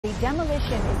The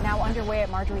demolition is now underway at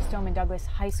Marjory Stoneman Douglas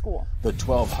High School. The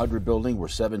 1200 building where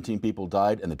 17 people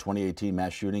died and the 2018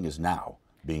 mass shooting is now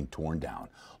being torn down.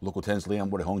 Local 10's Leanne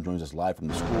Woodhong joins us live from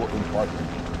the school in Parkland.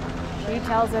 She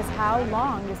tells us how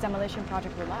long this demolition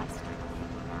project will last.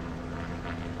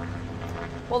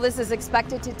 Well, this is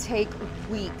expected to take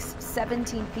weeks.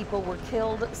 17 people were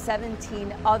killed,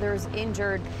 17 others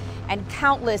injured, and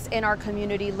countless in our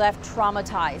community left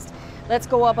traumatized. Let's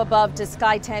go up above to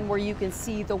Sky 10 where you can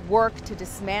see the work to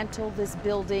dismantle this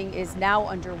building is now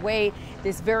underway.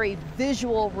 This very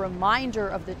visual reminder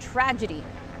of the tragedy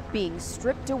being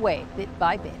stripped away bit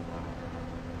by bit.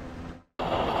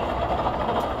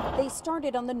 They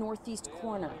started on the northeast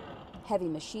corner. Heavy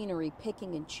machinery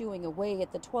picking and chewing away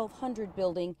at the 1200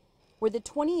 building where the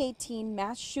 2018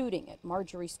 mass shooting at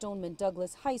Marjory Stoneman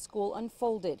Douglas High School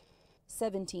unfolded.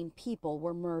 17 people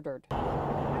were murdered.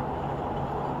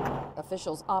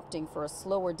 Officials opting for a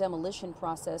slower demolition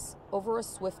process over a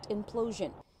swift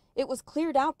implosion. It was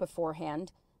cleared out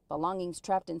beforehand. Belongings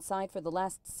trapped inside for the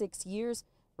last 6 years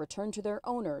returned to their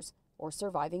owners or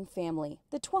surviving family.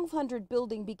 The 1200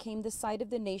 building became the site of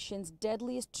the nation's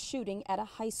deadliest shooting at a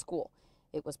high school.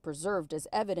 It was preserved as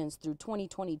evidence through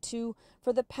 2022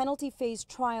 for the penalty phase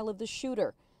trial of the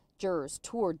shooter. Jurors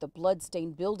toured the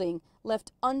bloodstained building,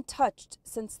 left untouched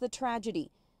since the tragedy.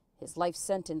 His life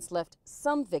sentence left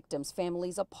some victims'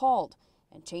 families appalled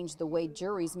and changed the way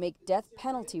juries make death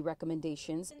penalty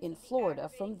recommendations in Florida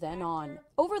from then on.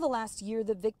 Over the last year,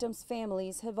 the victims'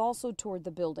 families have also toured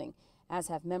the building, as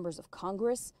have members of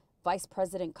Congress, Vice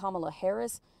President Kamala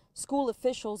Harris, school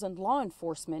officials, and law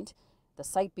enforcement, the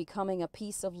site becoming a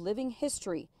piece of living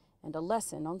history and a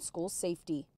lesson on school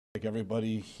safety. Like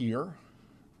everybody here,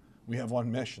 we have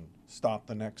one mission: stop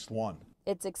the next one.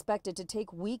 It's expected to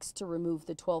take weeks to remove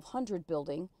the 1200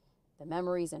 building. The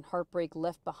memories and heartbreak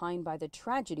left behind by the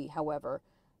tragedy, however,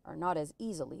 are not as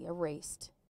easily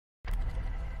erased.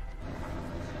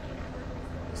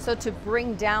 So to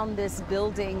bring down this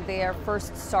building, they are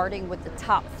first starting with the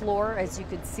top floor, as you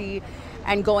could see,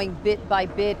 and going bit by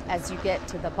bit as you get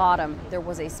to the bottom. There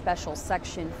was a special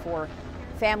section for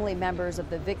family members of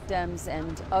the victims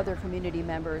and other community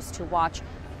members to watch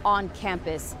on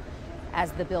campus as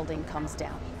the building comes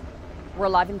down. We're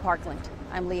live in Parkland.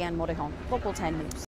 I'm Leanne Woodhong, Local 10 News.